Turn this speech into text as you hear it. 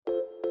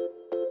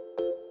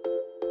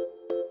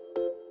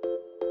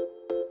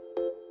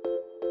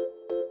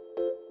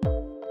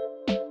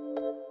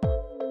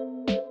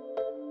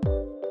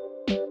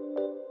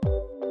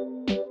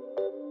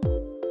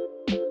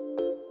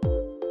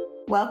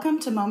Welcome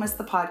to Momus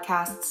the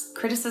Podcast's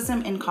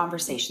Criticism in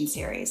Conversation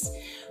series.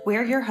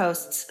 We're your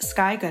hosts,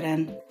 Skye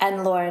Gooden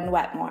and Lauren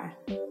Wetmore.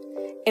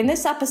 In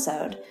this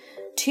episode,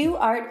 two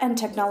art and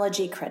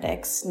technology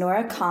critics,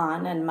 Nora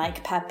and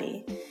Mike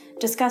Pepe,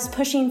 discuss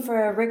pushing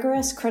for a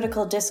rigorous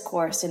critical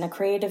discourse in a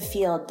creative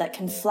field that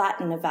can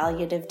flatten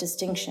evaluative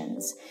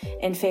distinctions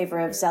in favor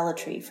of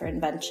zealotry for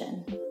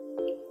invention.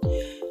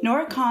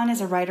 Nora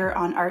is a writer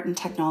on art and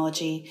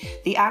technology,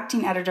 the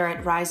acting editor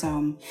at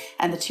Rhizome,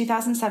 and the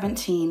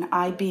 2017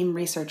 iBeam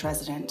research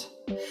resident.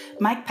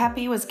 Mike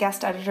Pepe was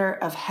guest editor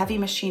of Heavy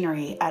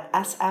Machinery at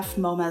SF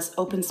MoMA's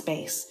Open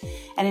Space,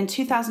 and in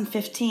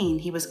 2015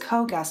 he was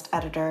co-guest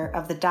editor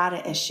of the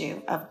data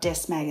issue of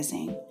Dis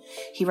magazine.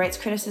 He writes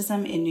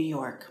criticism in New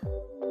York.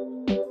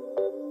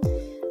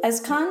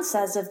 As Khan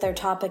says of their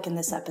topic in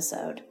this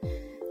episode,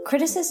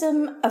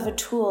 criticism of a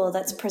tool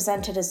that's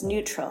presented as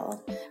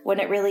neutral when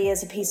it really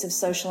is a piece of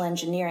social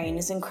engineering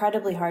is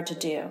incredibly hard to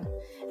do,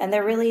 and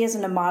there really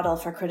isn't a model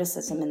for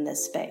criticism in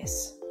this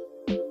space.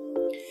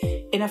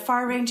 In a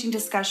far-ranging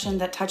discussion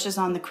that touches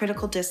on the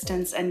critical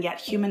distance and yet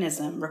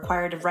humanism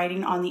required of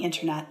writing on the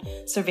internet,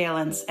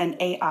 surveillance, and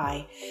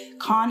AI,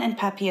 Khan and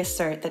Pepe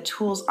assert that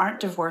tools aren't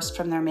divorced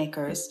from their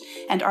makers,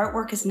 and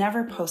artwork is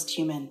never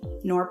post-human,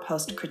 nor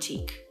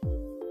post-critique.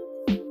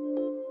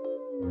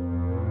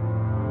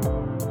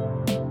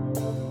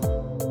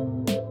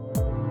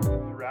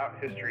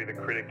 History, the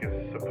critic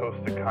is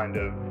supposed to kind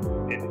of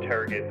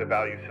interrogate the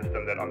value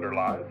system that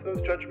underlies those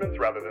judgments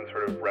rather than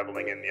sort of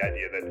reveling in the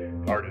idea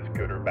that art is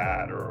good or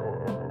bad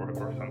or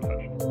some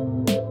such.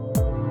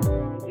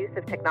 The use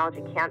of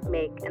technology can't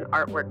make an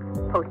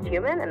artwork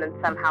post-human and then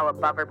somehow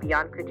above or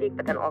beyond critique,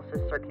 but then also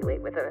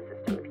circulate within a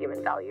system of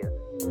human values.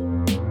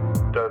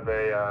 Does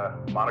a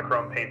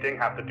monochrome painting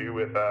have to do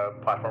with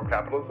platform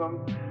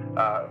capitalism?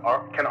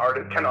 Can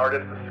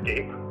artists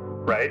escape?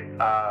 Right?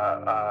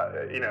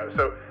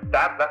 So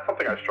that's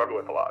something I struggle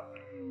with a lot.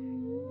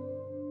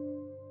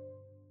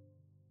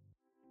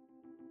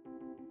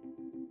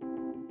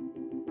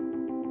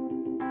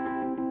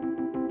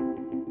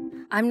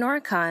 I'm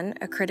Nora,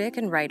 a critic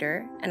and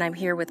writer, and I'm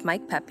here with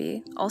Mike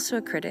Pepe, also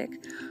a critic,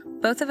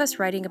 both of us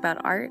writing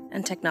about art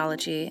and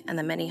technology and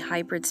the many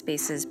hybrid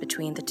spaces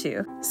between the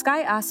two.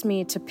 Skye asked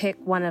me to pick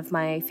one of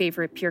my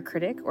favorite peer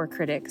critic or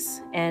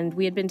critics, and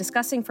we had been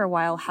discussing for a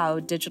while how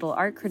digital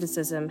art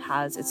criticism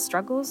has its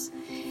struggles,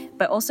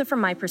 but also from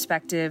my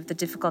perspective, the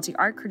difficulty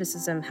art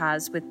criticism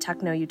has with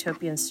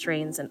techno-utopian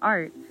strains in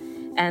art,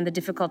 and the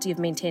difficulty of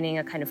maintaining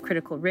a kind of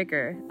critical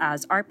rigor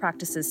as art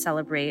practices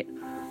celebrate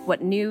what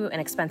new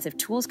and expensive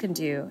tools can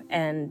do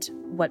and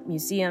what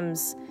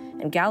museums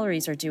and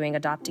galleries are doing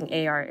adopting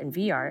AR and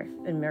VR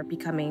and are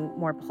becoming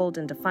more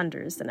beholden to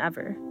funders than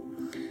ever.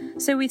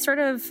 So we sort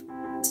of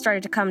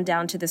started to come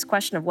down to this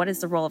question of what is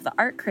the role of the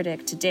art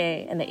critic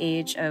today in the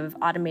age of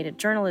automated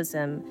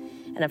journalism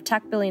and of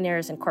tech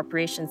billionaires and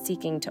corporations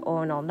seeking to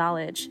own all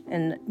knowledge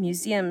and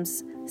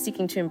museums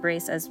seeking to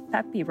embrace, as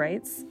Pepe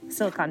writes,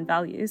 Silicon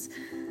values.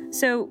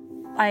 So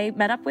I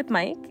met up with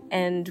Mike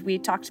and we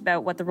talked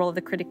about what the role of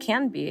the critic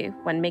can be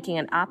when making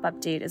an app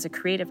update is a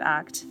creative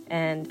act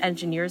and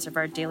engineers of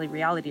our daily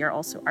reality are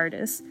also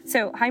artists.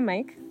 So hi,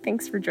 Mike.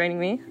 Thanks for joining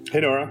me.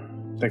 Hey, Nora.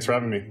 Thanks for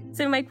having me.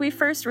 So Mike, we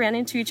first ran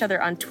into each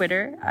other on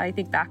Twitter, I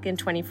think back in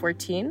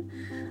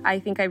 2014. I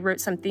think I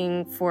wrote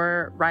something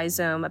for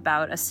Rhizome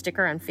about a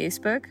sticker on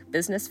Facebook,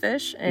 Business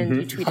Fish, and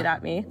you tweeted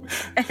at me.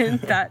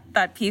 And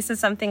that piece is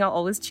something I'll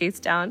always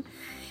chase down.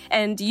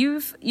 And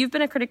you've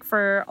been a critic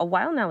for a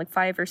while now, like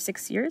 5 or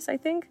 6 years, I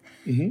think,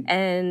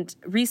 and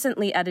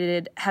recently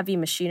edited Heavy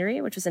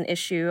Machinery, which was an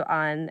issue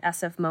on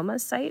SF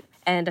MoMA's site,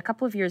 and a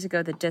couple of years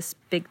ago, the Dis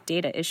Big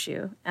Data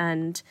issue.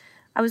 And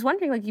I was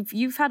wondering, like,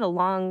 you've had a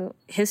long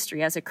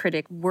history as a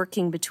critic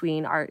working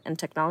between art and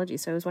technology.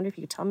 So I was wondering if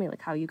you could tell me,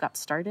 like, how you got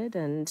started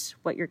and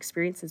what your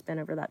experience has been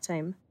over that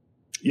time.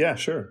 Yeah,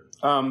 sure.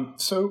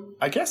 So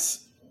I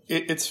guess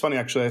it's funny,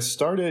 actually. I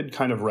started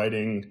kind of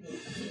writing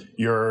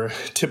your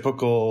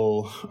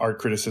typical art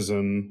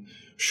criticism,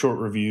 short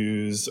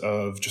reviews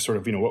of just sort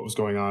of, what was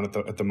going on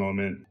at the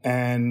moment.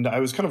 And I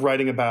was kind of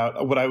writing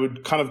about what I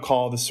would kind of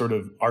call this sort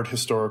of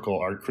historical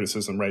art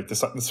criticism, right?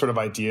 This sort of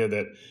idea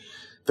that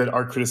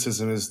art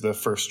criticism is the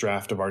first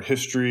draft of art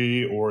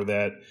history, or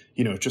that,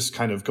 just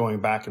kind of going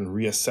back and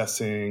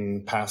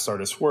reassessing past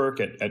artists' work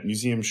at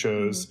museum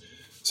shows.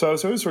 So I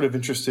was always sort of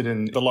interested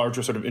in the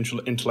larger sort of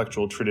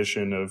intellectual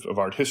tradition of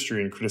art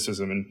history and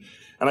criticism. And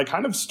I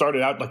kind of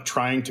started out like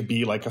trying to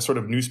be like a sort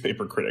of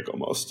newspaper critic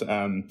almost.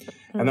 And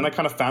then I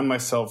kind of found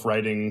myself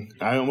writing,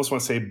 I almost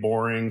want to say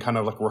boring, kind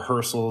of like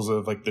rehearsals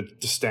of like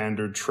the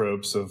standard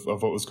tropes of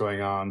what was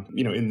going on,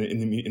 in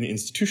the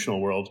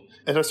institutional world.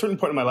 At a certain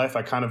point in my life,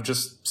 I kind of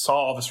just saw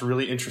all this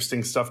really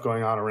interesting stuff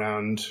going on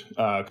around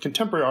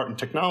contemporary art and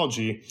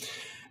technology.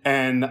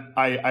 And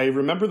I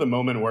remember the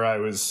moment where I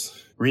was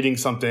reading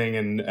something,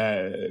 and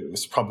it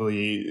was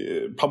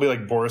probably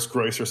like Boris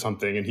Groys or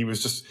something, and he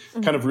was just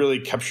kind of really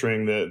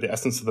capturing the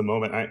essence of the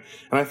moment. And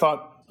I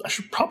thought, I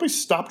should probably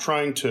stop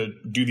trying to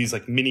do these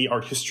like mini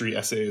art history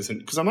essays, and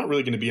because I'm not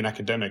really going to be an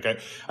academic.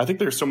 I think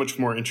there's so much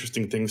more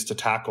interesting things to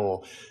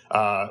tackle,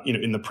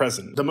 in the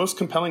present. The most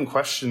compelling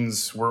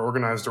questions were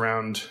organized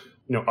around,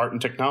 art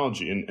and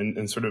technology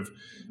and sort of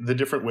the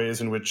different ways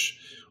in which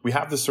we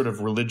have this sort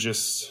of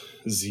religious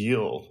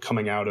zeal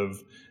coming out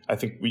of, I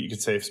think you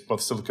could say,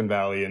 both Silicon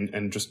Valley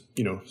and just,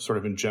 sort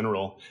of in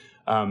general.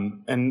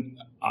 And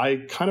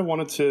I kind of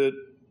wanted to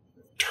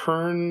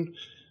turn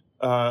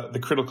the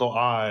critical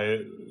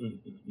eye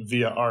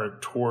via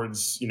art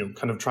towards,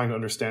 kind of trying to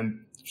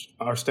understand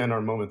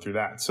our moment through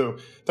that. So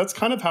that's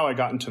kind of how I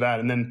got into that.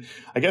 And then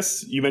I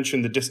guess you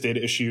mentioned the disk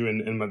data issue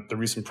and the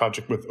recent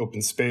project with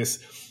open space.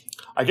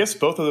 I guess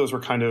both of those were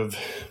kind of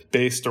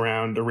based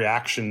around a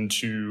reaction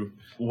to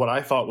what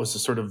I thought was a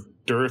sort of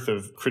dearth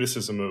of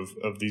criticism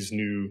of these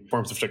new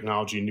forms of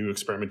technology, new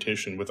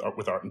experimentation with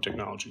art and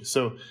technology.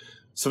 So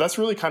that's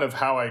really kind of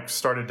how I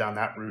started down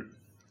that route.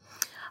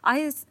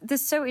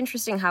 This is so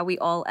interesting how we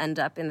all end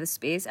up in this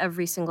space.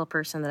 Every single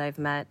person that I've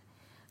met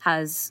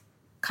has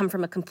come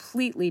from a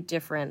completely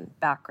different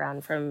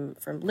background, from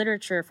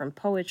literature, from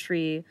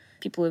poetry,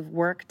 people who've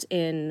worked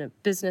in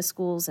business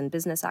schools and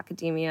business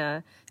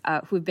academia,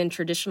 who've been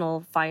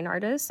traditional fine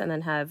artists and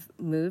then have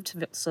moved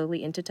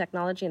slowly into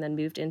technology and then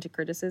moved into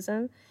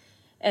criticism.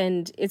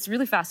 And it's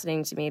really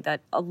fascinating to me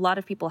that a lot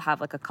of people have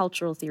like a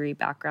cultural theory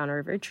background or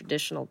a very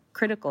traditional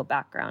critical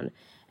background,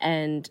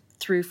 and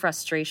through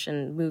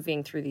frustration,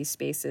 moving through these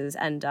spaces,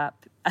 end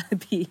up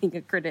being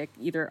a critic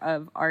either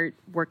of art,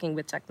 working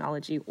with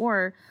technology,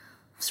 or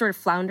sort of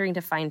floundering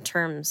to find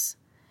terms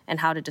and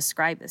how to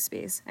describe this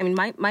space. I mean,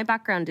 my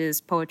background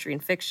is poetry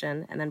and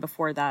fiction, and then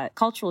before that,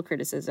 cultural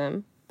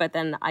criticism. But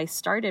then I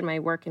started my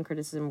work in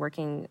criticism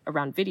working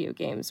around video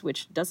games,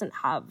 which doesn't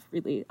have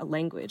really a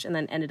language, and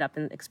then ended up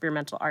in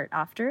experimental art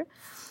after.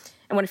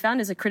 And what I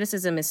found is that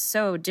criticism is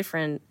so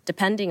different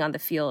depending on the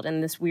field.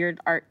 And this weird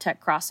art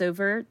tech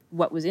crossover,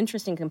 what was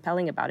interesting,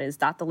 compelling about it is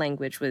that the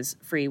language was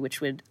free,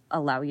 which would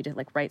allow you to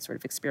like write sort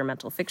of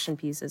experimental fiction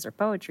pieces or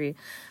poetry.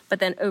 But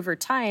then over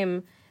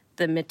time,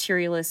 the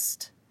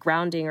materialist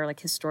grounding or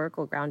like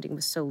historical grounding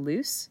was so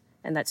loose.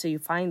 And that so you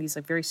find these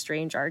like very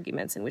strange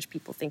arguments in which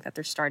people think that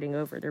they're starting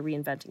over, they're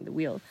reinventing the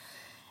wheel.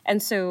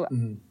 And so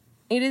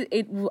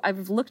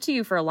I've looked to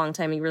you for a long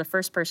time. You were the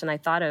first person I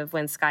thought of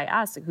when Sky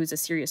asked, like, who's a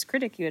serious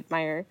critic you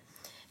admire,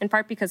 in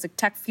part because the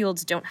tech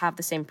fields don't have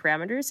the same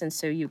parameters, and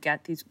so you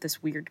get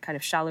this weird kind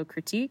of shallow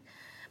critique.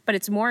 But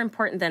it's more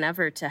important than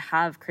ever to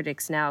have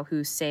critics now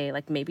who say,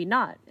 like, maybe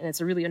not. And it's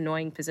a really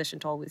annoying position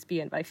to always be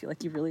in, but I feel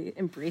like you really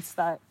embrace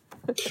that.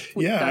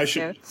 Yeah,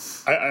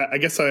 I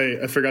guess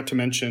I forgot to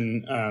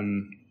mention,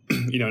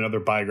 another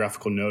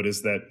biographical note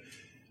is that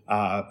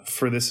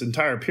for this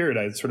entire period,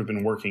 I'd sort of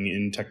been working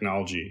in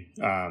technology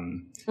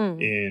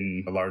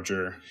in a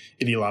larger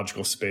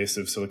ideological space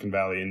of Silicon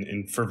Valley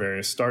and for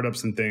various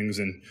startups and things.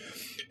 And,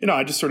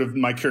 I just sort of,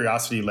 my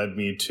curiosity led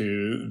me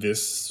to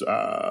this,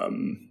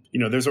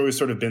 there's always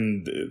sort of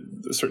been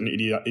certain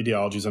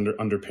ideologies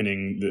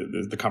underpinning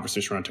the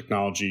conversation around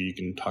technology. You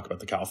can talk about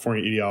the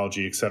California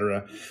ideology, et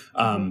cetera.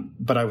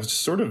 But I was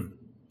sort of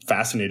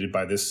fascinated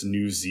by this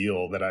new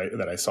zeal that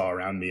I saw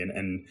around me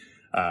and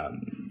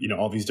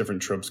all these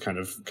different tropes kind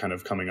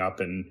of coming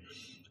up. And,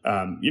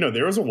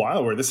 there was a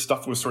while where this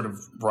stuff was sort of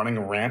running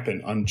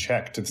rampant,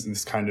 unchecked. It's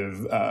this kind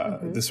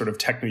of, this sort of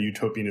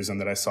techno-utopianism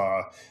that I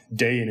saw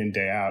day in and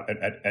day out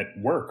at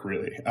work,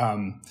 really.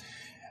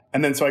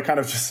 And then so I kind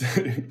of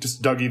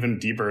just dug even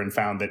deeper and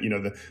found that,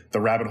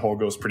 the rabbit hole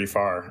goes pretty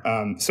far.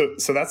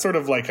 So that's sort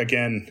of like,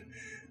 again,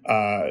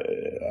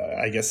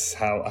 I guess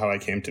how I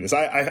came to this.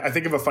 I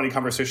think of a funny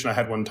conversation I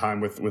had one time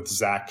with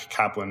Zach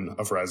Kaplan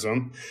of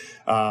Rhizome,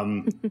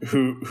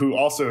 who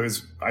also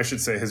is, I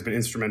should say, has been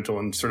instrumental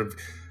in sort of,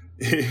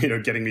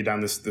 getting me down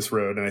this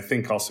road. And I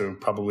think also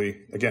probably,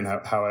 again,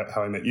 how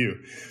I met you.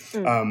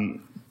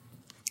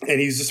 And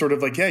he's just sort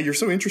of like, yeah, you're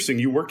so interesting.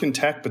 You work in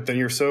tech, but then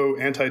you're so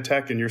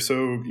anti-tech and you're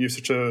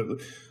such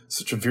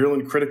a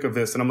virulent critic of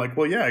this. And I'm like,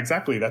 well, yeah,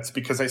 exactly. That's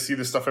because I see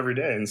this stuff every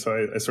day. And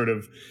so I sort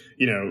of,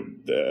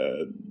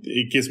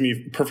 it gives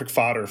me perfect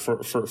fodder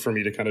for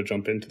me to kind of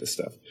jump into this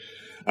stuff.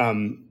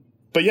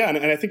 But yeah, and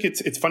I think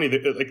it's funny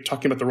that, like,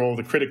 talking about the role of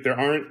the critic, there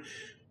aren't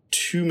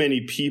too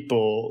many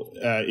people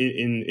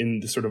in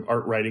the sort of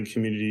art writing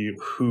community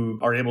who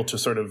are able to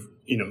sort of,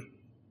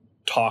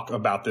 talk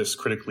about this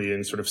critically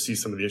and sort of see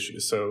some of the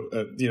issues. So,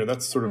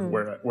 that's sort of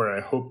where I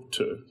hope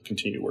to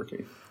continue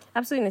working.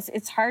 Absolutely.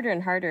 It's harder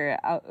and harder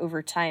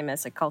over time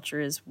as a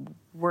culture is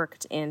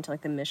worked into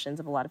like the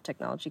missions of a lot of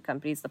technology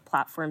companies. The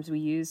platforms we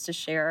use to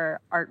share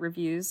art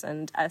reviews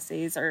and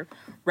essays are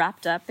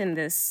wrapped up in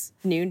this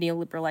new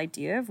neoliberal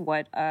idea of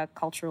what a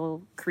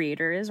cultural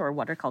creator is or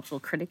what a cultural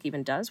critic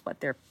even does,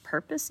 what their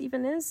purpose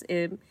even is.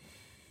 It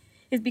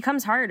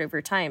becomes hard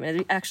over time.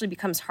 It actually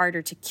becomes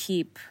harder to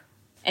keep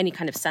any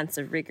kind of sense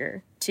of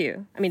rigor,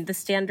 too. I mean, the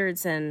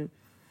standards and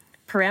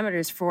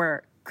parameters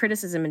for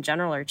criticism in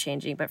general are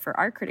changing, but for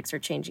art critics are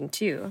changing,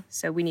 too.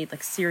 So we need,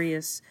 like,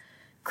 serious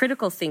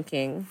critical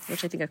thinking,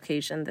 which I think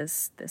occasioned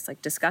this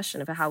like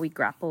discussion of how we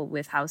grapple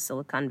with how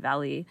Silicon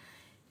Valley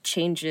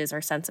changes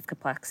our sense of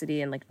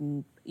complexity and like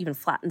even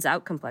flattens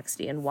out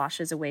complexity and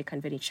washes away kind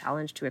of any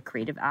challenge to a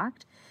creative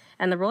act.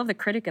 And the role of the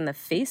critic in the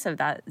face of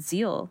that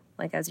zeal,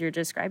 like as you're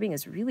describing,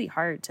 is really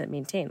hard to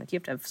maintain. Like you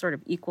have to have sort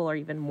of equal or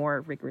even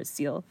more rigorous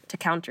zeal to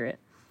counter it.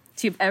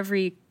 So you have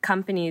every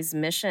company's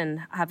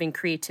mission having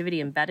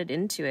creativity embedded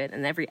into it,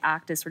 and every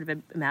act is sort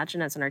of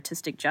imagined as an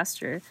artistic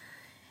gesture.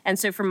 And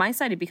so from my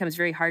side, it becomes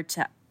very hard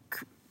to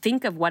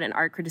think of what an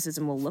art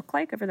criticism will look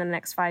like over the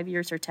next 5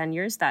 years or 10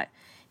 years that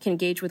can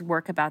engage with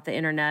work about the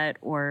internet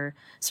or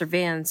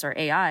surveillance or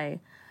AI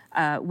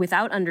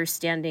without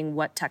understanding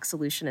what tech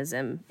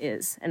solutionism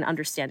is and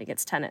understanding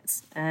its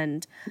tenets.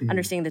 And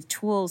understanding the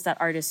tools that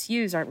artists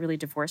use aren't really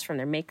divorced from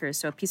their makers.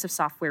 So a piece of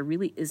software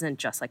really isn't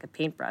just like a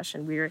paintbrush.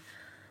 And we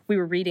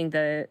were reading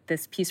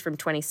this piece from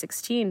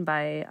 2016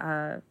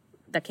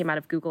 that came out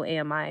of Google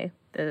AMI,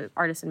 the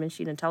Artist and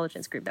Machine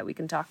Intelligence group that we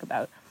can talk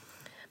about.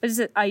 But it's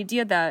the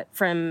idea that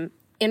from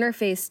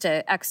interface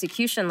to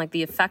execution, like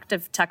the effect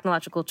of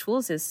technological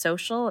tools is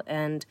social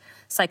and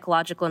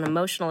psychological and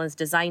emotional, is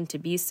designed to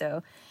be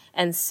so.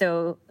 And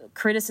so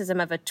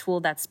criticism of a tool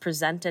that's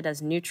presented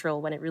as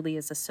neutral when it really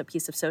is a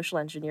piece of social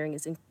engineering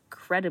is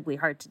incredibly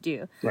hard to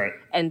do. Right.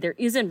 And there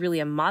isn't really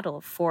a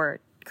model for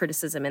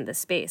criticism in this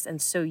space.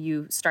 And so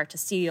you start to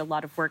see a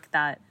lot of work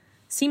that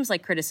seems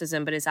like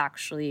criticism, but is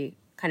actually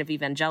kind of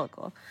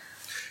evangelical.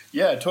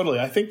 Yeah, totally.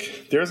 I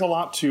think there's a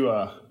lot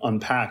to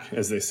unpack,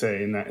 as they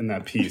say in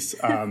that piece.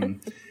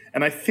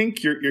 And I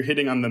think you're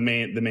hitting on the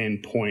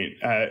main point.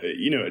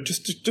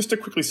 Just to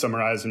quickly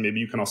summarize, and maybe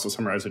you can also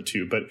summarize it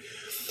too. But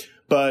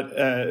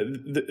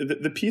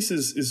the piece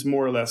is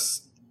more or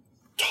less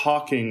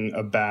talking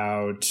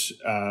about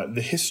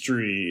the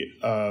history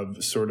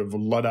of sort of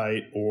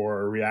Luddite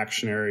or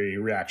reactionary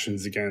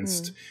reactions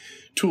against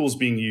tools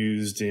being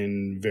used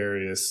in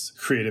various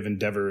creative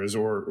endeavors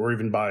or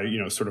even by,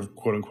 sort of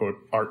quote unquote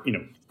art,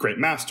 great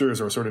masters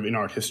or sort of in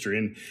art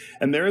history.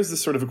 And there is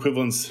this sort of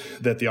equivalence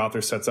that the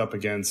author sets up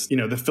against,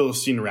 the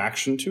Philistine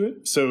reaction to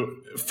it. So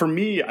for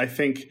me, I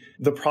think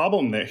the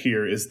problem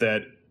here is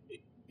that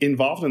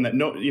involved in that,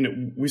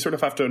 we sort of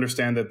have to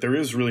understand that there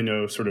is really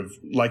no sort of,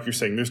 like you're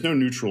saying, there's no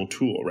neutral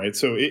tool, right?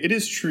 So it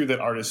is true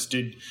that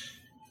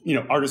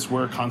artists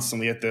were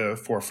constantly at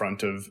the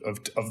forefront of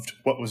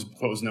what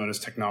was known as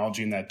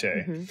technology in that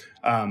day.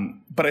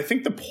 But I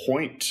think the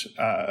point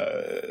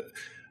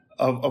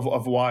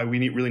of why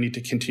we really need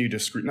to continue to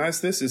scrutinize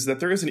this is that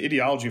there is an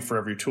ideology for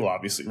every tool,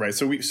 obviously, right?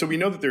 So we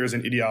know that there is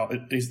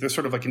there's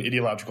sort of like an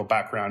ideological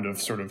background of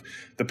sort of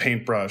the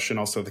paintbrush and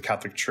also the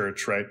Catholic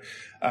Church, right?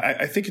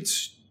 I think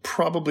it's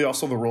probably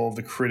also the role of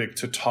the critic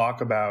to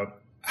talk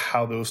about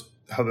how those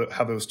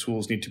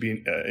tools need to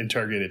be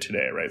interrogated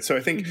today, right? So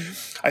I think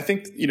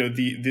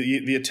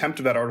the attempt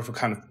of that article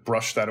kind of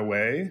brush that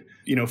away.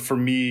 For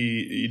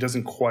me, it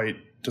doesn't quite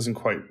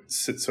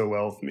sit so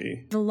well with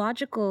me. The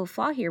logical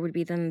flaw here would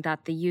be then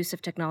that the use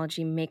of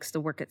technology makes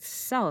the work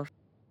itself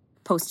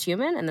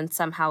post-human and then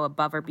somehow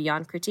above or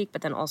beyond critique,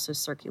 but then also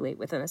circulate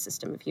within a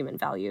system of human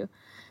value,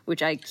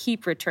 which I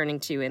keep returning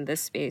to in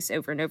this space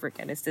over and over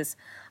again, is this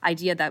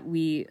idea that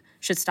we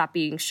should stop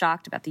being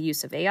shocked about the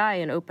use of AI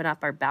and open up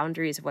our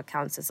boundaries of what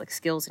counts as like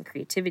skills and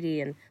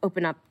creativity and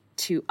open up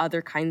to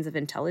other kinds of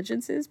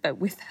intelligences, but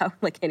without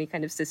like any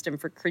kind of system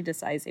for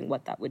criticizing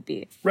what that would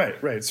be.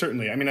 Right,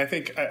 certainly. I mean, I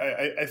think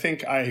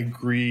I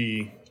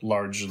agree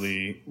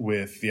largely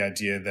with the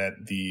idea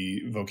that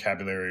the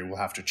vocabulary will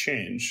have to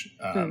change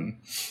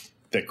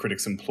that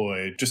critics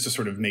employ just to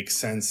sort of make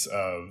sense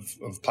of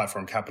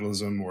platform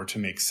capitalism or to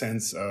make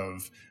sense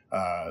of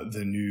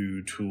the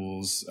new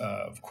tools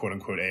of quote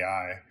unquote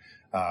AI,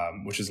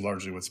 which is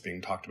largely what's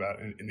being talked about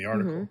in the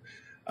article.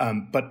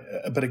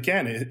 But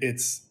again,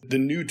 it's the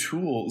new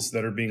tools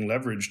that are being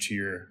leveraged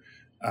here,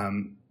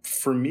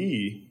 for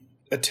me,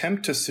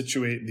 attempt to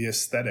situate the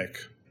aesthetic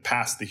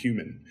past the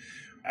human.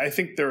 I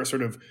think there are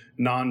sort of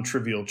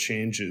non-trivial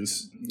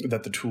changes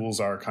that the tools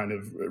are kind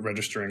of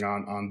registering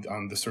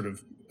on the sort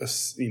of, the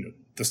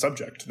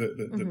subject,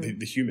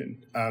 the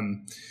human.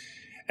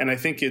 And I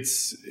think it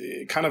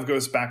kind of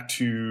goes back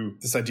to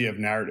this idea of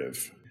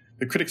narrative.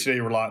 The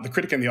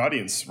critic and the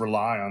audience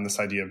rely on this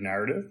idea of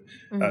narrative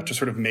to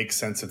sort of make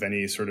sense of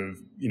any sort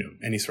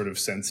of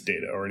sense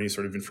data or any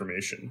sort of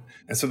information.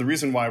 And so the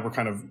reason why we're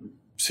kind of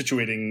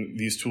situating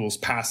these tools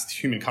past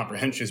human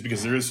comprehension is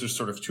because there is just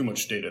sort of too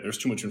much data. There's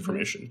too much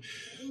information.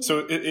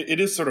 So it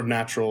is sort of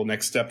natural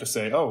next step to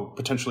say,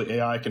 potentially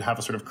AI can have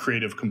a sort of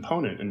creative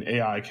component, and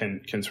AI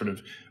can sort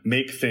of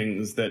make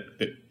things that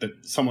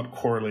somewhat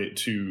correlate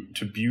to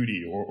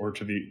beauty or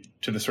to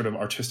the sort of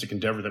artistic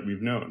endeavor that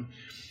we've known.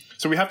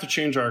 So we have to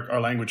change our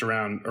language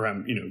around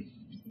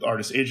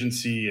artist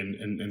agency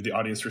and the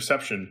audience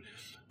reception.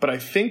 But I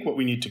think what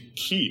we need to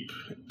keep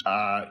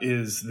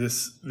is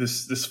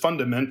this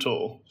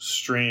fundamental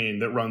strain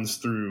that runs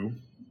through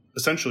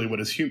essentially what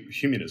is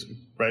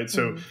humanism, right?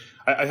 So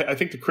I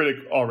think the critic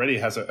already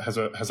has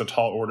a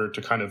tall order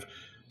to kind of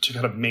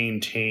kind of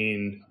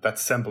maintain that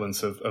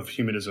semblance of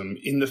humanism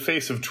in the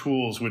face of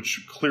tools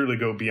which clearly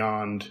go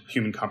beyond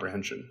human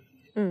comprehension.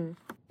 An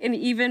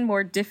even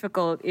more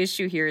difficult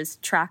issue here is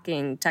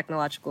tracking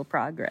technological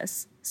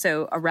progress.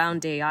 So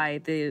around AI,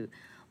 the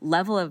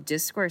level of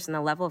discourse and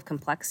the level of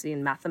complexity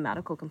and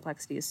mathematical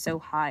complexity is so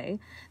high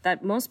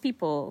that most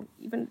people,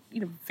 even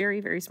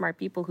very, very smart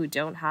people who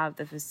don't have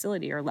the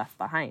facility, are left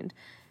behind,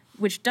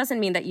 which doesn't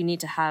mean that you need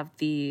to have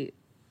the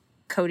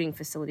coding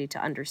facility to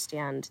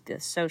understand the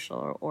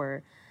social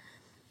or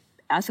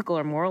ethical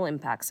or moral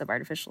impacts of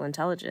artificial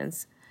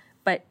intelligence.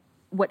 But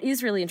what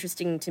is really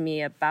interesting to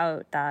me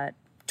about that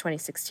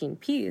 2016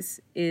 piece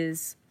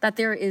is that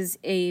there is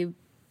a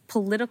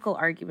political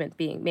argument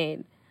being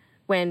made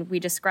when we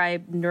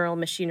describe neural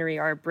machinery,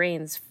 our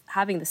brains,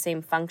 having the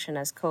same function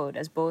as code,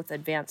 as both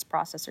advanced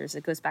processors.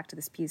 It goes back to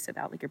this piece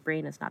about your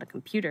brain is not a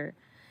computer.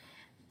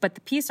 But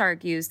the piece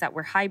argues that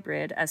we're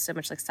hybrid, as so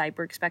much like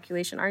cyborg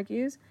speculation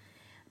argues.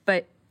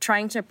 But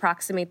trying to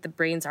approximate the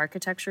brain's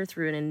architecture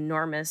through an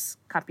enormous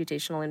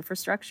computational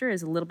infrastructure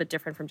is a little bit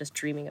different from just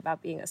dreaming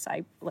about being a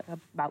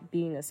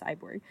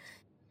cyborg.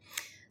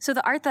 So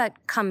the art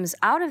that comes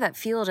out of that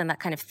field and that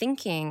kind of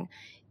thinking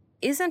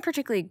isn't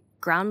particularly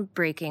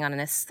groundbreaking on an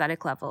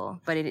aesthetic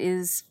level, but it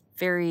is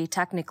very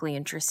technically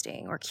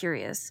interesting or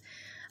curious,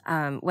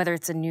 whether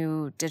it's a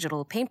new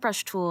digital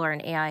paintbrush tool or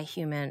an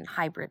AI-human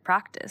hybrid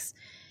practice.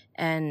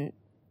 And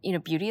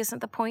beauty isn't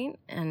the point,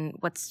 and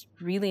what's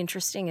really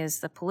interesting is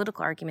the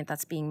political argument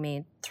that's being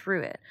made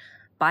through it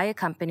by a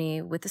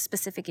company with a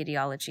specific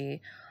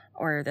ideology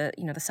or the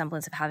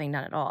semblance of having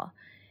none at all.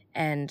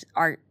 And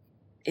art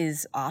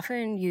is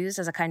often used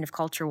as a kind of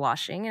culture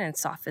washing, and it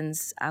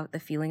softens out the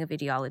feeling of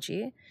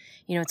ideology.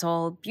 It's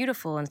all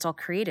beautiful and it's all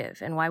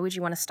creative. And why would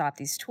you want to stop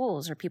these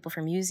tools or people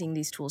from using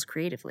these tools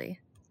creatively?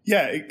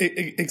 Yeah,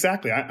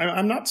 exactly.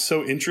 I'm not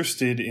so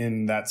interested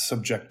in that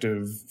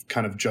subjective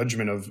kind of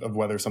judgment of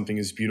whether something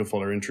is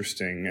beautiful or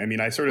interesting. I mean,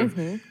 I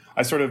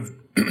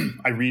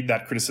I read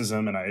that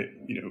criticism, and I,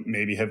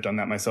 maybe have done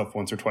that myself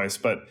once or twice.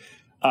 But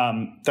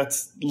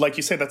that's, like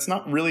you say, that's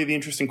not really the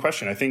interesting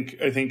question. I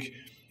think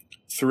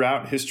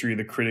throughout history,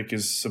 the critic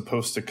is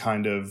supposed to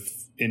kind of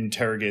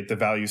interrogate the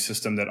value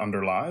system that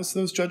underlies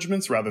those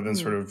judgments, rather than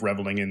sort of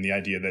reveling in the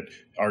idea that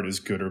art is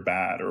good or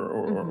bad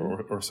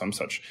or some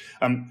such.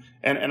 And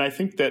I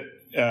think that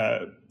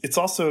it's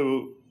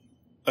also,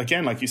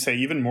 again, like you say,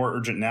 even more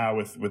urgent now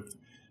with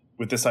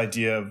this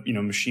idea of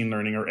machine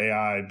learning or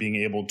AI being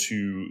able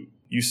to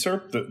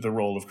usurp the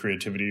role of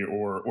creativity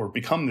or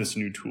become this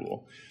new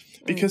tool.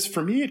 Because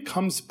for me, it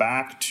comes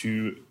back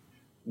to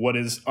what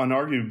is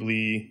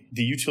unarguably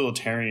the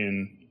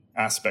utilitarian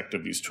aspect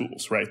of these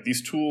tools, right?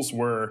 These tools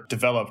were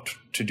developed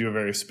to do a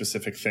very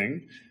specific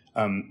thing.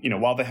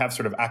 While they have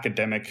sort of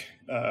academic,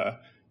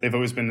 they've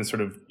always been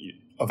sort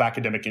of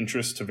academic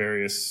interest to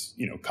various,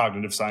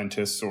 cognitive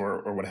scientists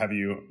or what have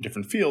you,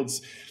 different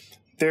fields.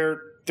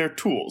 They're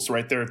tools,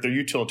 right? They're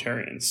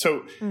utilitarian.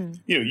 So,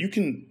 you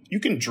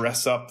can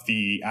dress up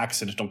the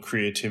accidental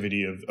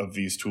creativity of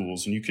these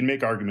tools, and you can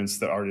make arguments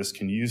that artists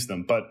can use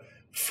them. But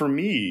for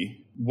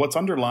me, what's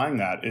underlying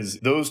that is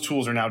those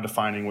tools are now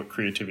defining what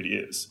creativity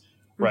is,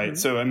 right?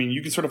 So, I mean,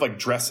 you can sort of like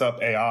dress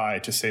up AI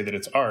to say that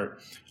it's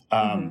art.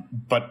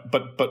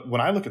 But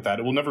when I look at that,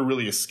 it will never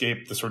really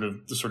escape the sort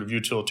of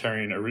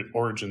utilitarian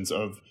origins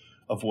of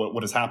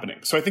what is happening.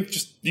 So I think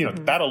just,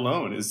 that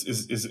alone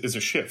is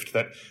a shift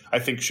that I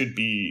think should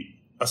be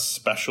a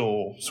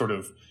special sort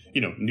of,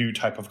 new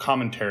type of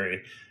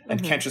commentary,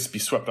 and can't just be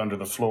swept under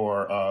the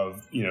floor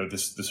of,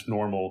 this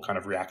normal kind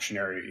of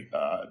reactionary,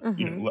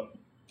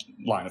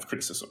 line of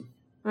criticism.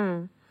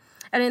 And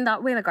in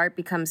that way, like, art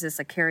becomes this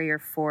a carrier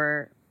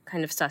for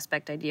kind of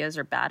suspect ideas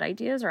or bad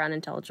ideas or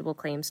unintelligible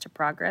claims to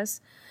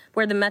progress,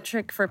 where the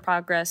metric for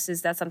progress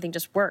is that something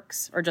just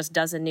works or just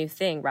does a new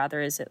thing,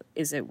 rather is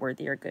it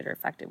worthy or good or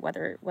effective,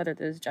 whether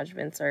those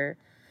judgments are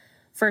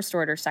first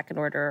order, second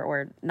order,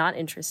 or not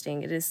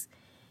interesting.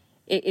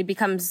 It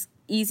becomes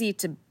easy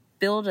to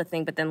build a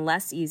thing, but then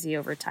less easy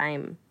over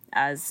time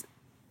as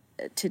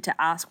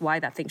to ask why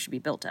that thing should be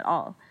built at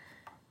all.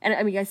 And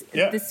I mean, guys,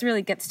 this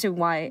really gets to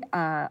why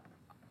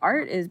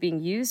art is being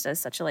used as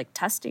such a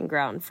testing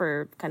ground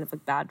for kind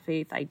of bad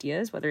faith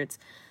ideas, whether it's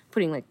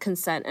putting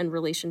consent and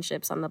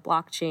relationships on the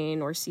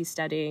blockchain or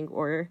seasteading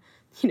or,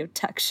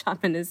 tech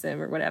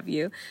shamanism or what have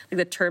you.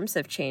 The terms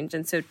have changed.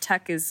 And so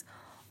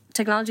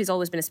technology has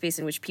always been a space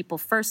in which people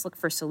first look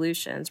for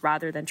solutions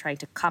rather than trying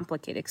to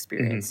complicate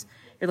experience.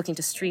 You're looking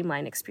to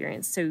streamline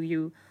experience. So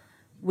you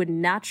would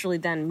naturally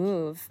then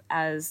move,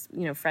 as,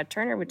 Fred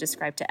Turner would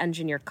describe, to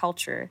engineer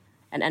culture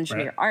and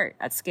engineer art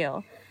at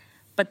scale.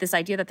 But this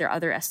idea that there are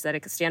other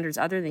aesthetic standards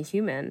other than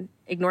human,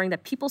 ignoring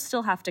that people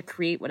still have to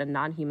create what a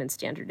non-human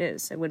standard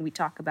is. So when we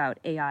talk about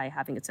AI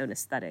having its own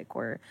aesthetic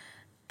or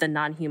the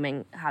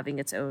non-human having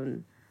its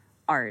own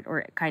art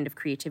or kind of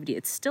creativity,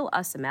 it's still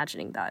us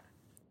imagining that.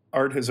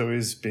 Art has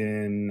always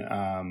been,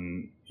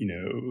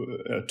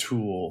 a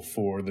tool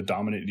for the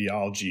dominant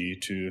ideology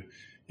to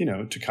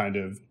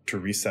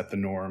reset the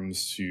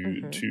norms,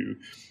 to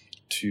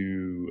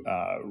to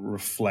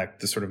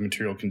reflect the sort of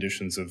material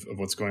conditions of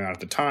what's going on at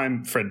the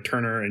time. Fred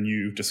Turner and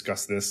you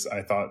discussed this,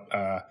 I thought,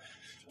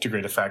 to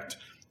great effect.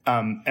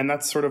 And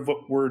that's sort of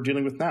what we're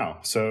dealing with now.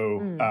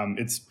 So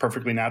it's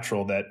perfectly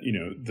natural that,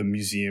 the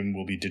museum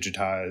will be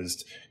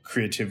digitized,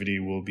 creativity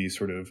will be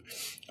sort of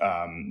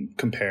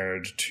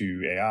compared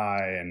to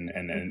AI,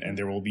 and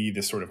there will be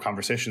this sort of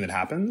conversation that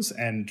happens.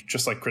 And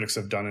just like critics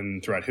have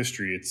done throughout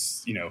history,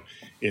 it's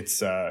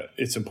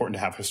important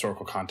to have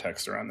historical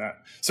context around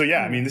that. So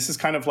yeah, I mean, this is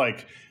kind of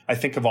like, I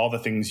think of all the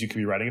things you could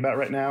be writing about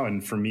right now,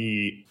 and for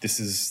me, this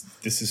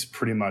is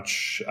pretty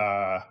much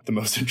the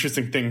most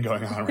interesting thing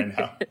going on right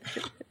now.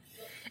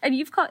 And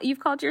you've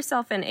called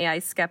yourself an AI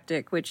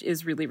skeptic, which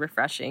is really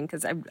refreshing,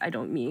 because I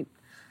don't meet,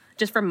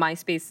 just from my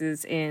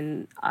spaces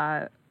in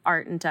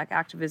art and tech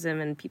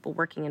activism and people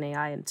working in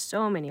AI, and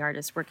so many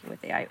artists working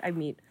with AI, I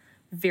meet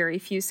very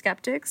few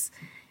skeptics.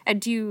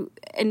 And you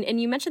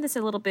mentioned this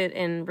a little bit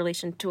in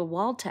relation to a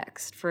wall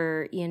text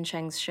for Ian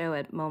Cheng's show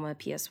at MoMA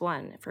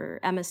PS1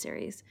 for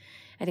Emissaries.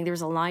 I think there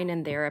was a line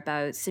in there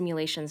about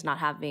simulations not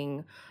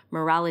having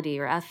morality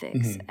or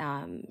ethics.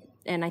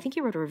 And I think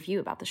you wrote a review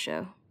about the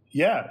show.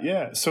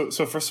 Yeah. So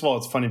first of all,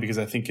 it's funny because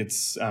I think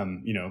it's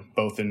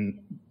both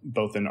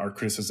in art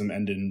criticism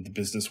and in the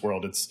business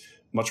world, it's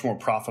much more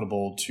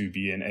profitable to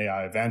be an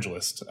AI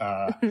evangelist.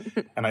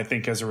 And I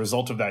think as a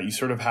result of that, you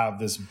sort of have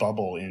this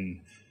bubble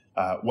in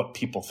what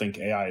people think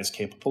AI is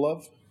capable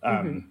of.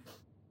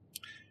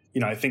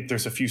 I think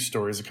there's a few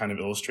stories that kind of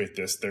illustrate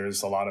this.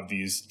 There's a lot of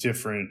these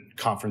different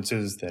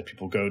conferences that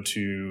people go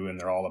to, and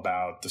they're all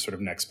about the sort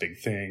of next big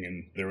thing.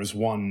 And there was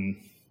one,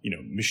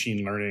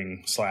 machine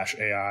learning /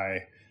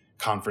 AI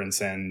conference,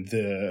 and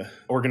the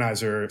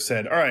organizer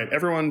said, all right,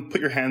 everyone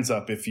put your hands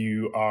up if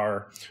you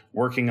are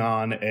working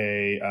on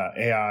a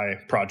AI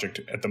project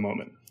at the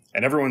moment.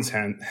 And everyone's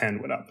hand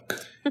went up.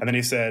 And then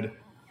he said,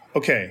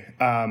 okay,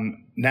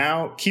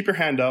 now keep your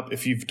hand up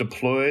if you've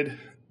deployed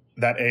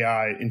that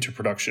AI into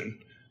production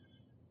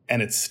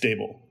and it's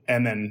stable.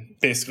 And then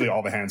basically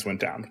all the hands went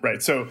down,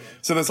 right? So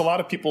there's a lot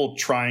of people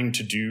trying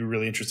to do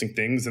really interesting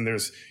things, and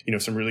there's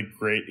some really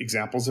great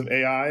examples of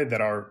AI that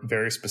are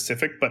very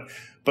specific.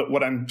 But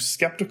what I'm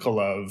skeptical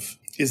of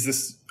is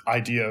this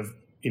idea of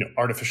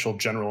artificial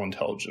general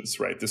intelligence,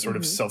 right? This sort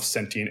of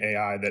self-sentient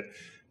AI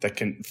that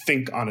can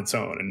think on its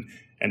own,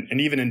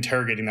 and even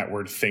interrogating that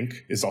word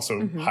 "think" is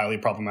also highly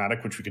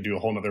problematic, which we could do a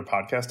whole other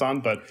podcast on.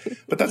 But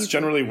that's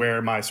generally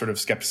where my sort of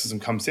skepticism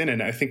comes in,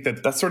 and I think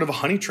that that's sort of a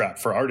honey trap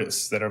for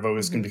artists that are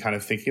always going to be kind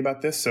of thinking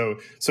about this. So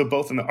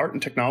both in the art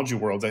and technology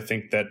worlds, I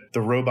think that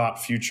the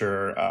robot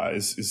future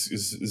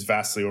is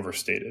vastly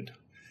overstated.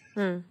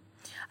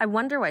 I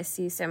wonder why I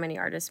see so many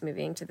artists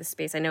moving to this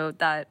space. I know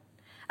that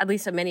at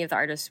least many of the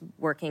artists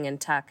working in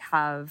tech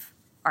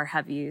are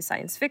heavy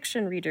science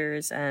fiction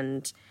readers,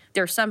 and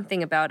there's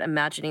something about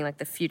imagining like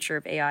the future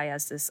of AI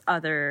as this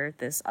other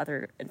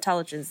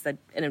intelligence that,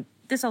 and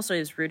this also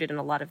is rooted in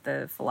a lot of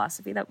the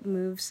philosophy that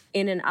moves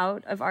in and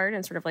out of art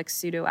and sort of like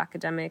pseudo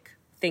academic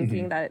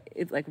thinking that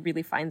it like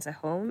really finds a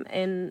home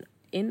in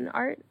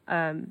art,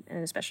 and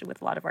especially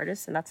with a lot of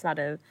artists. And that's not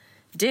a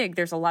dig.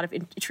 There's a lot of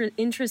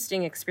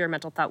interesting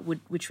experimental thought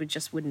which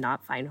would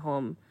not find a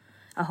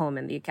home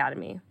in the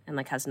academy, and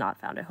like has not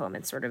found a home,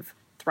 and sort of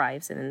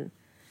thrives in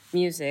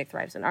music,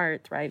 thrives in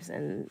art, thrives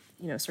in,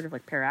 sort of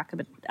like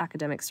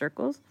para-academic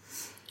circles.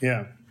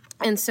 Yeah.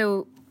 And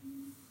so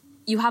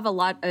you have a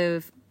lot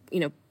of,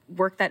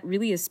 work that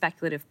really is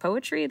speculative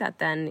poetry that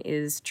then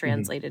is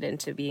translated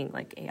into being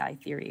like AI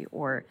theory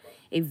or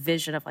a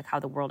vision of like how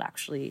the world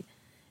actually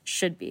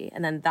should be.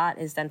 And then that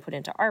is then put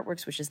into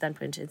artworks, which is then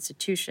put into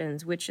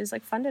institutions, which is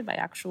like funded by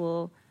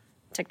actual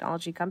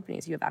technology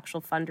companies. You have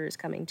actual funders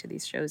coming to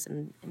these shows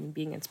and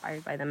being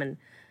inspired by them and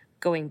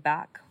going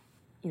back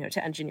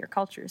to engineer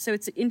culture. So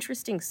it's an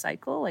interesting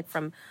cycle, like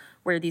from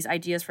where these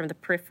ideas from the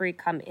periphery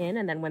come in,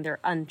 and then when they're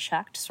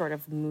unchecked, sort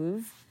of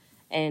move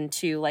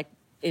into like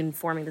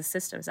informing the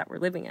systems that we're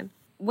living in.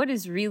 What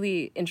is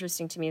really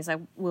interesting to me is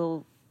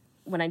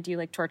when I do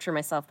like torture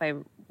myself by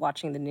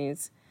watching the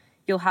news,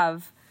 you'll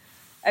have,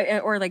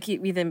 or like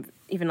even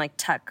like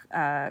tech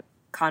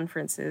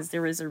conferences.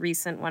 There was a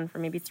recent one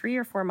from maybe 3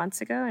 or 4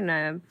 months ago, and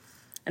an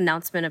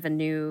announcement of a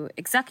new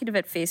executive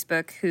at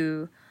Facebook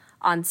who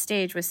on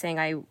stage was saying,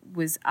 I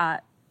was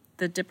at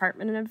the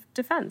Department of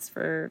Defense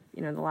for,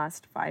 the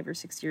last 5 or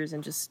 6 years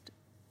and just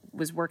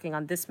was working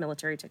on this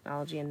military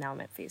technology, and now I'm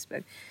at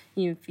Facebook.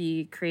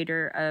 The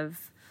creator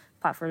of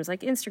platforms like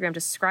Instagram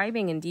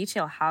describing in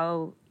detail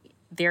how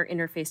their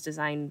interface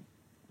design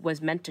was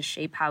meant to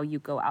shape how you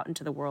go out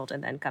into the world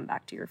and then come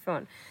back to your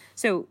phone.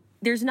 So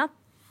there's not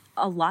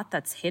a lot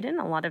that's hidden.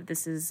 A lot of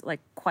this is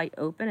like quite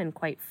open and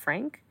quite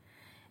frank.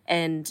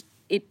 And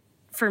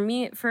for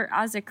me,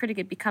 as a critic,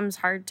 it becomes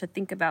hard to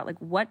think about like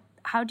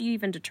how do you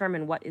even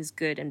determine what is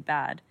good and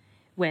bad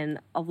when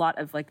a lot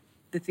of like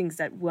the things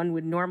that one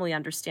would normally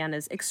understand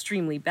as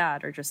extremely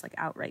bad are just like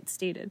outright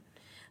stated.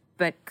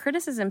 But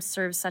criticism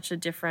serves such a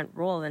different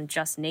role than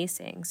just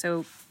naysaying. So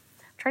I'm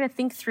trying to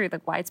think through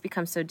like why it's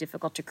become so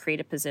difficult to create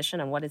a position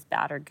on what is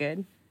bad or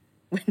good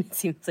when it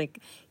seems like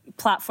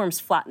platforms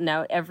flatten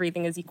out,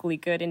 everything is equally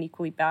good and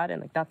equally bad,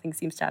 and like nothing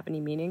seems to have any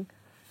meaning.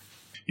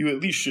 You at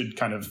least should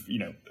kind of,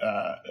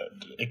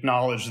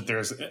 acknowledge that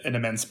there's an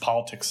immense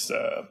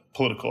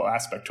political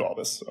aspect to all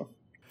this. So,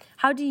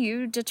 how do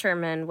you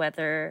determine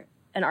whether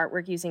an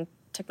artwork using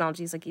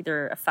technology is like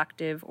either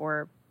effective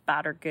or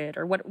bad or good,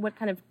 or what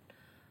kind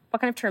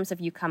of terms have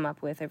you come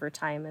up with over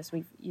time as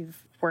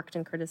you've worked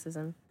in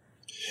criticism?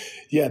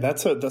 Yeah,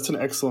 that's an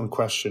excellent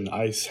question.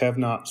 I have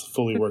not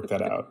fully worked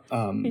that out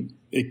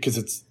because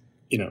it's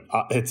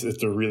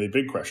a really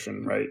big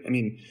question, right? I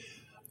mean,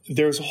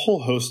 there's a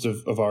whole host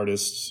of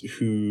artists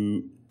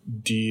who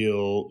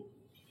deal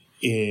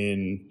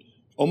in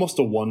almost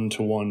a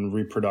one-to-one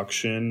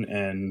reproduction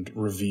and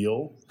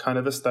reveal kind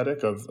of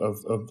aesthetic of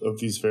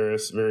these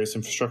various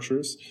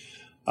infrastructures.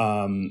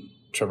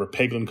 Trevor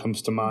Paglen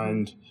comes to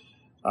mind.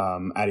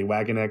 Adi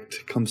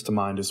Wagenknecht comes to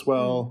mind as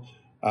well.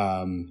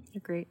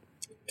 Great.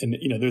 And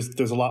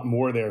there's a lot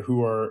more there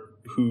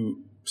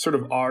who sort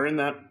of are in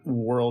that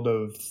world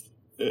of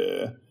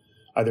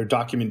either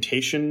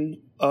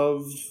documentation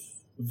of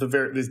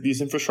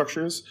these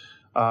infrastructures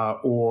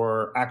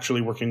or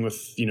actually working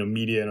with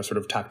media in a sort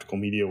of tactical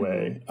media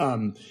way.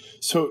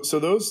 So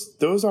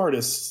those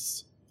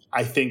artists,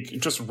 I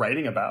think, just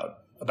writing about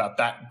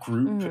that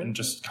group and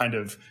just kind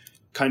of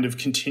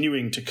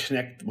continuing to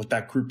connect what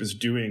that group is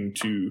doing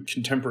to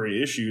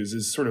contemporary issues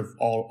is sort of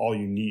all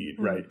you need,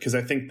 right? Because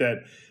I think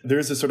that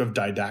there's a sort of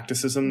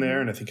didacticism there,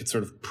 and I think it's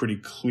sort of pretty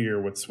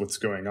clear what's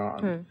going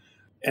on.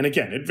 And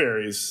again, it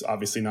varies.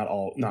 Obviously, not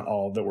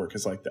all of the work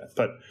is like that,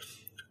 but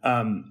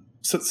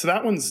so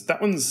that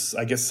one's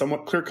I guess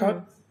somewhat clear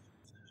cut.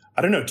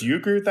 I don't know. Do you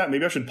agree with that?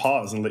 Maybe I should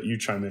pause and let you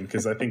chime in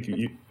because I think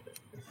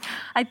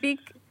I think.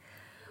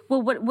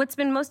 Well, what's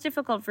been most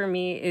difficult for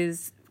me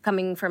is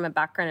coming from a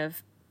background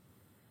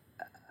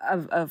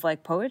of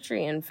like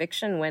poetry and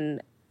fiction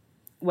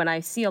when I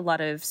see a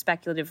lot of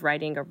speculative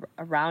writing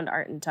around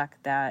art and tech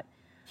that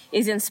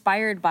is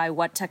inspired by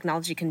what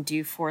technology can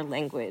do for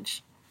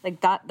language.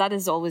 Like that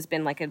has always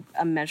been like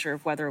a measure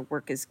of whether a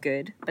work is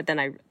good. But then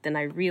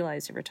I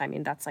realized over time, I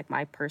mean, that's like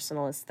my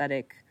personal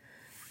aesthetic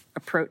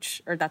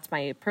approach, or that's my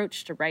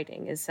approach to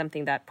writing, is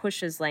something that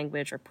pushes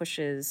language or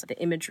pushes the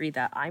imagery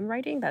that I'm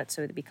writing, that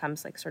so it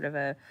becomes like sort of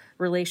a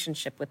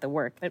relationship with the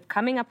work. But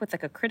coming up with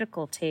like a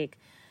critical take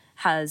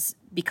has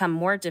become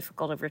more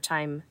difficult over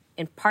time,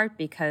 in part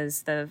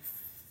because the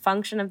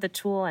function of the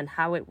tool and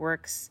how it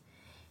works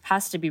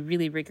has to be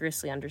really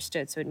rigorously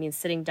understood. So it means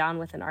sitting down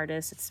with an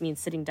artist, it means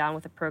sitting down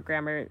with a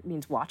programmer, it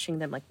means watching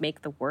them like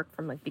make the work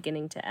from like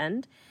beginning to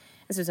end.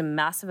 And so there's a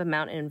massive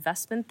amount of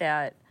investment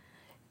that,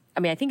 I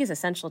mean, I think is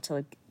essential to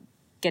like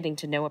getting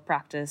to know a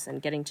practice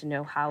and getting to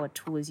know how a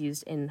tool is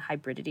used in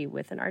hybridity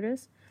with an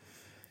artist.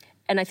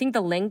 And I think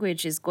the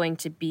language is going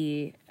to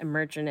be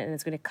emergent, and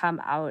it's going to come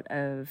out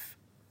of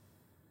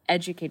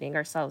educating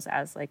ourselves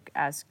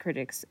as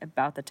critics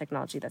about the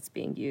technology that's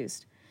being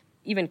used.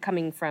 Even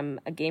coming from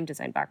a game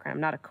design background,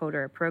 I'm not a coder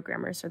or a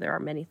programmer, so there are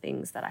many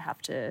things that I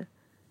have to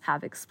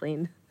have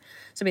explained.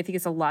 So I think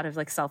it's a lot of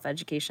like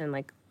self-education,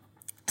 like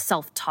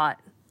self-taught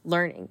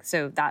learning.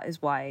 So that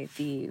is why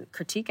the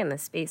critique in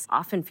this space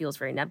often feels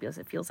very nebulous.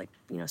 It feels like,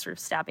 sort of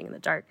stabbing in the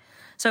dark.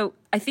 So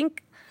I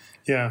think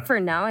for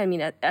now, I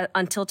mean,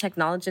 until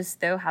technologists,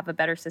 though, have a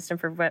better system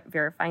for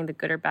verifying the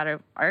good or bad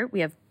of art,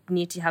 we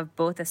need to have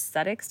both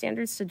aesthetic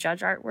standards to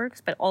judge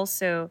artworks, but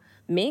also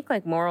make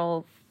like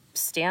moral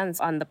stands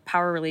on the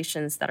power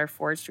relations that are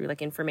forged through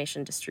like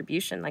information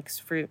distribution. Like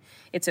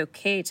it's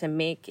okay to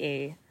make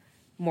a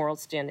moral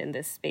stand in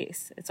this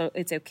space.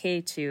 It's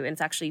okay to, and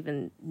it's actually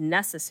even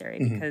necessary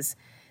because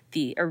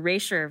the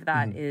erasure of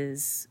that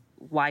is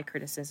why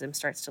criticism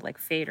starts to like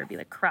fade or be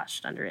like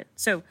crushed under it.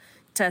 So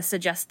to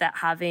suggest that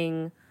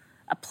having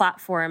a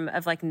platform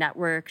of like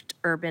networked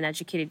urban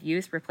educated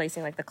youth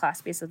replacing like the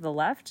class base of the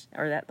left,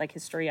 or that like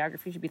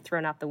historiography should be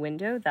thrown out the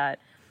window, that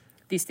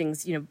these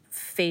things,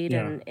 fade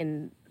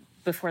in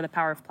before the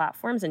power of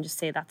platforms, and just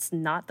say that's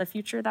not the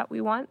future that we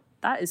want.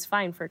 That is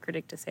fine for a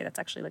critic to say. That's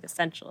actually like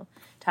essential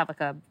to have like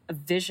a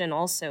vision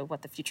also of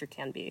what the future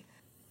can be.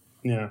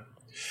 Yeah.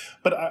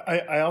 But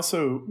I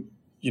also,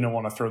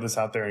 want to throw this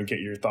out there and get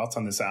your thoughts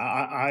on this.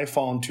 I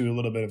fall into a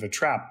little bit of a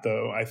trap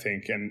though, I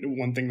think. And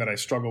one thing that I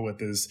struggle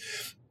with is,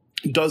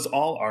 does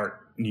all art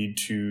need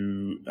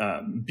to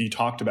be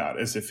talked about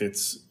as if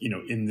it's,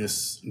 in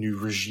this new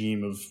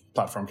regime of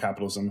platform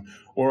capitalism?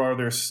 Or are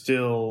there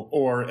still,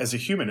 or as a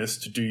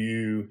humanist, do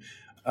you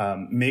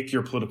make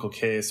your political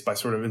case by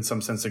sort of in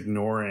some sense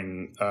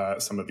ignoring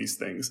some of these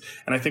things?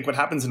 And I think what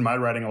happens in my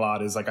writing a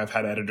lot is like I've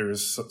had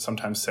editors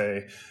sometimes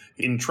say,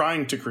 in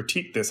trying to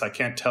critique this, I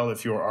can't tell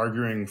if you're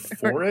arguing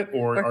for it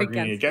or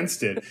arguing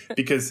against it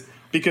because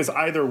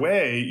either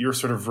way you're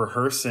sort of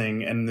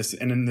rehearsing and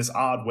in this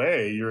odd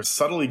way you're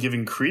subtly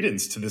giving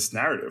credence to this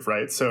narrative,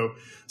 right? So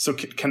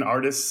can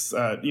artists,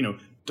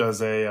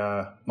 does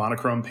a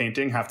monochrome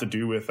painting have to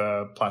do with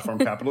platform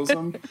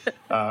capitalism?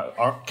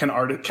 Can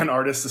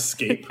artists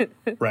escape,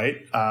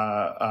 right?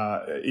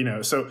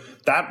 So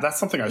that's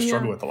something I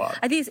struggle with a lot.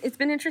 I think it's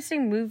been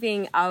interesting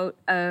moving out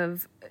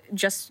of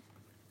just,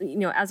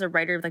 as a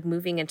writer, like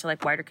moving into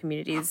like wider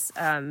communities,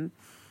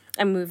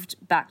 I moved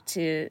back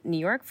to New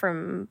York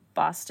from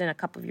Boston a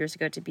couple of years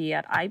ago to be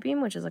at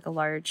I-Beam, which is like a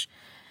large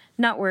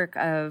network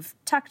of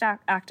tech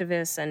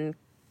activists and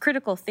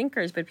critical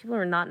thinkers, but people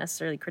who are not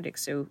necessarily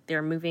critics. So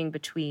they're moving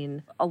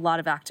between a lot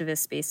of activist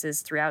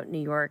spaces throughout New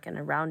York and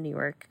around New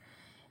York,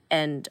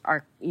 and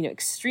are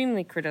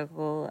extremely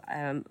critical.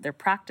 Their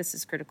practice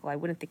is critical. I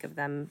wouldn't think of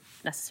them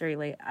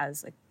necessarily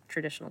as like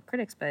traditional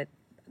critics, but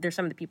they're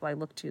some of the people I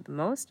look to the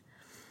most.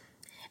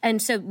 And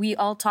so we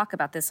all talk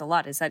about this a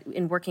lot, is that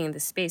in working in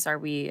this space, are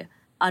we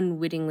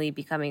unwittingly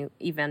becoming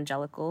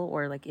evangelical,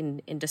 or like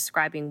in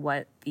describing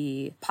what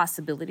the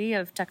possibility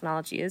of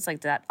technology is,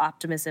 like that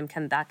optimism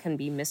can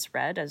be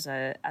misread as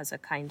a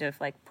kind of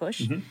like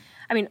push. Mm-hmm.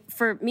 I mean,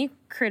 for me,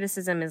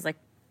 criticism is like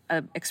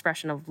an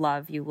expression of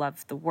love. You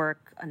love the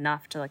work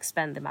enough to like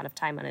spend the amount of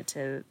time on it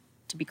to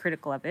be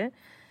critical of it.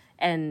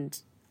 And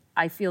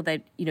I feel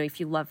that, if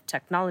you love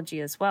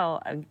technology as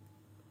well,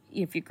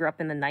 if you grew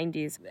up in the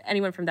 90s,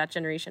 anyone from that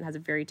generation has a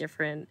very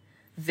different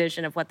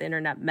vision of what the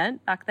internet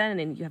meant back then,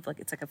 and you have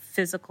it's like a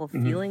physical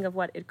feeling of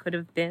what it could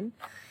have been.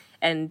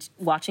 And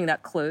watching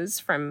that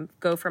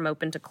go from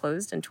open to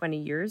closed in 20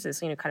 years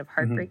is kind of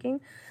heartbreaking.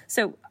 Mm-hmm.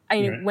 So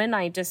when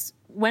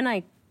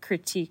I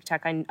critique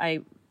tech,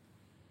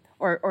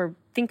 or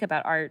think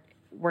about art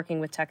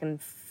working with tech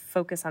and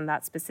focus on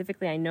that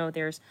specifically, I know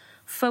there's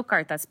folk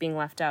art that's being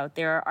left out.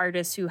 There are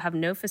artists who have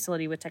no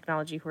facility with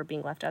technology who are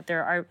being left out.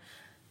 There are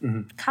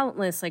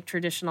countless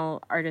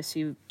traditional artists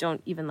who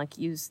don't even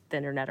use the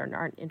internet or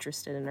aren't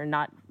interested and are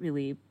not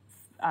really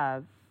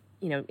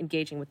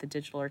engaging with the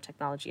digital or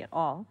technology at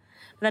all.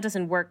 But that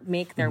doesn't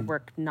make their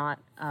work not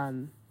I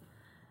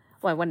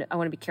want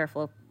to be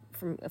careful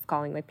of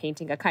calling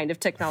painting a kind of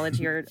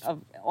technology or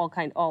of all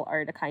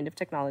art a kind of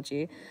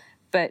technology.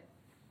 But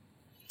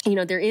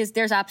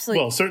there's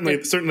absolutely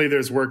certainly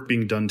there's work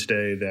being done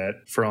today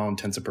that, for all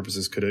intents and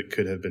purposes, could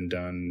have been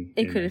done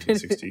in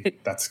 1960.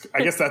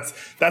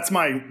 That's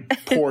my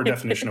poor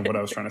definition of what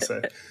I was trying to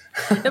say.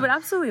 No, but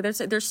absolutely,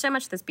 there's so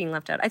much that's being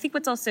left out. I think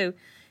what's also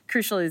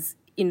crucial is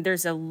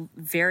there's a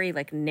very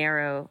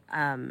narrow,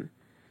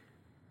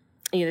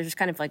 there's just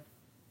kind of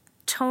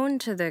tone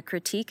to the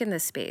critique in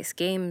this space,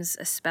 games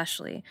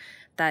especially,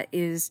 that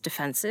is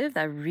defensive,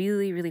 that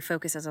really, really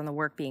focuses on the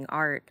work being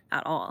art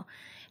at all.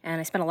 And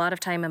I spent a lot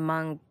of time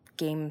among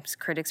games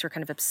critics who are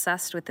kind of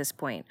obsessed with this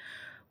point,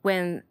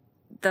 when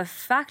the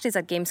fact is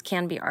that games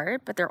can be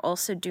art, but they're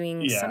also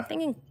doing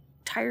something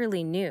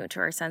entirely new to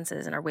our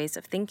senses and our ways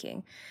of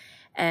thinking.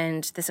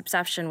 And this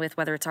obsession with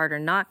whether it's art or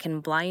not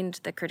can blind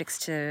the critics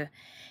to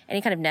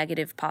any kind of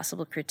negative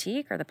possible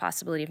critique or the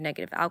possibility of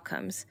negative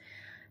outcomes.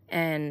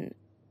 And,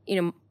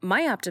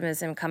 my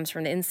optimism comes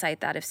from the insight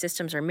that if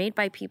systems are made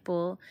by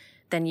people,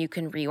 then you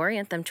can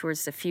reorient them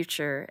towards the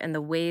future and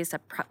the ways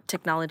that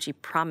technology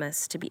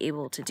promise to be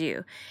able to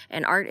do.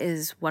 And art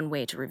is one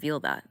way to reveal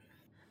that.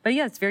 But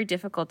yeah, it's very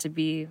difficult to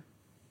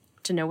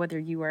know whether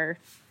you're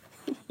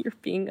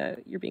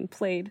being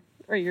played,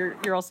 or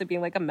you're also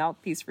being a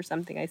mouthpiece for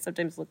something. I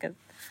sometimes look at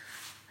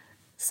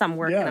some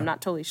work and I'm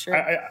not totally sure.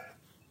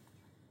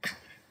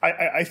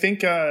 I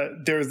think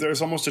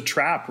there's almost a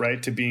trap,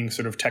 right, to being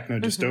sort of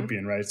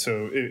techno-dystopian, right?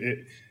 So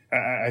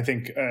I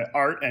think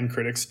art and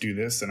critics do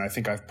this, and I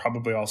think I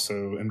probably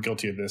also am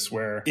guilty of this,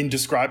 where in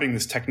describing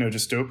this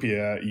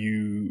techno-dystopia,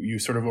 you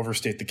sort of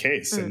overstate the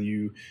case, and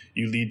you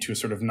lead to a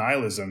sort of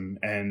nihilism,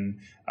 and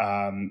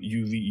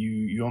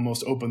you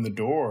almost open the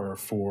door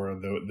for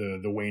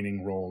the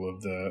waning role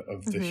of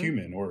the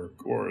human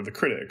or the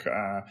critic.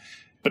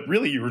 But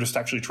really, you were just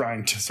actually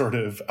trying to sort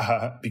of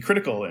be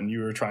critical, and you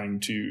were trying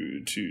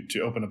to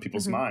open up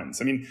people's minds.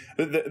 I mean,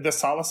 the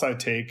solace I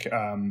take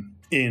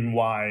in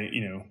why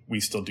we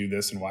still do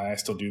this and why I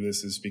still do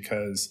this is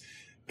because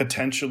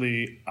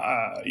potentially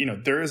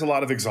there is a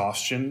lot of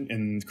exhaustion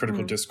in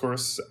critical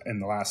discourse in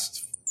the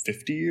last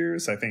 50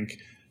 years. I think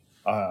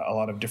a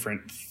lot of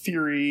different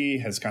theory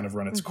has kind of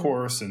run its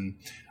course, and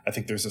I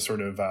think there's a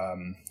sort of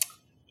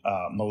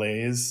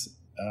malaise.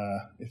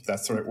 If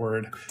that's the right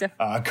word,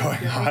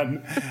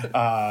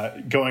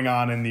 going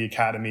on in the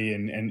academy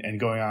and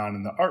going on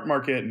in the art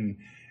market,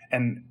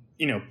 and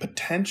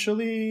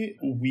potentially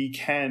we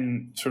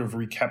can sort of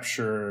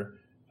recapture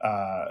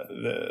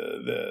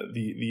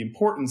the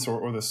importance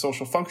or the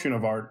social function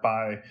of art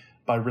by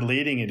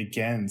relating it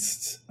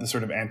against the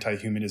sort of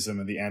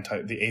anti-humanism and the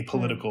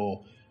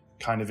apolitical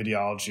kind of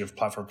ideology of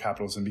platform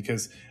capitalism,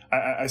 because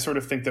I sort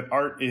of think that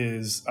art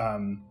is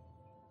I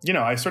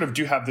sort of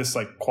do have this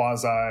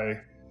quasi,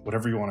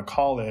 whatever you want to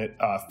call it,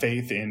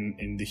 faith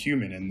in the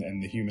human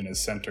and the human as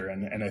center.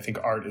 And I think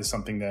art is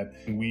something that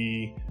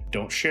we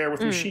don't share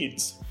with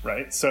machines,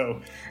 right?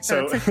 So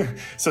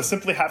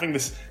simply having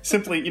this,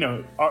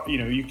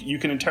 you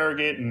can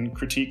interrogate and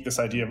critique this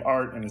idea of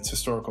art and its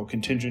historical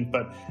contingent,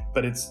 but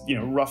it's,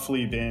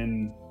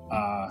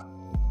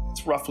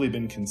 roughly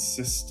been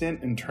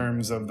consistent in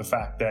terms of the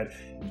fact that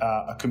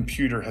a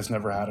computer has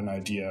never had an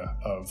idea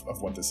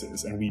of what this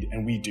is, and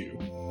we do.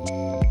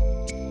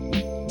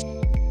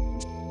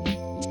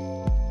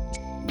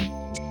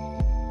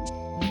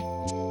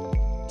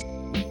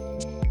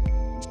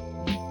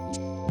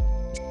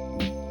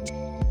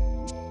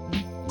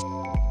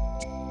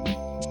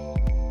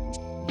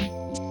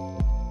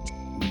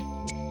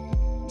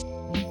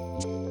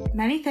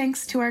 Many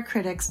thanks to our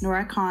critics,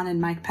 Nora Kahn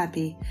and Mike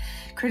Pepe.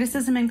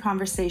 Criticism in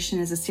Conversation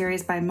is a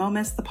series by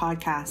Momus the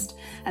Podcast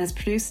and is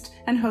produced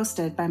and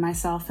hosted by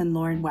myself and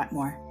Lauren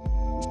Wetmore.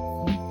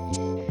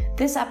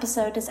 This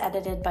episode is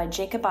edited by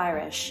Jacob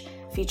Irish,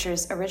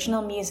 features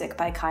original music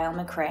by Kyle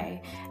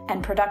McRae,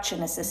 and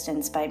production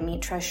assistance by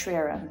Mitra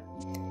Shriram.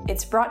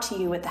 It's brought to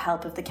you with the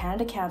help of the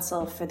Canada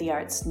Council for the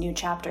Arts New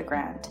Chapter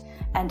Grant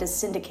and is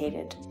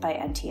syndicated by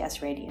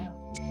NTS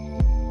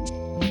Radio.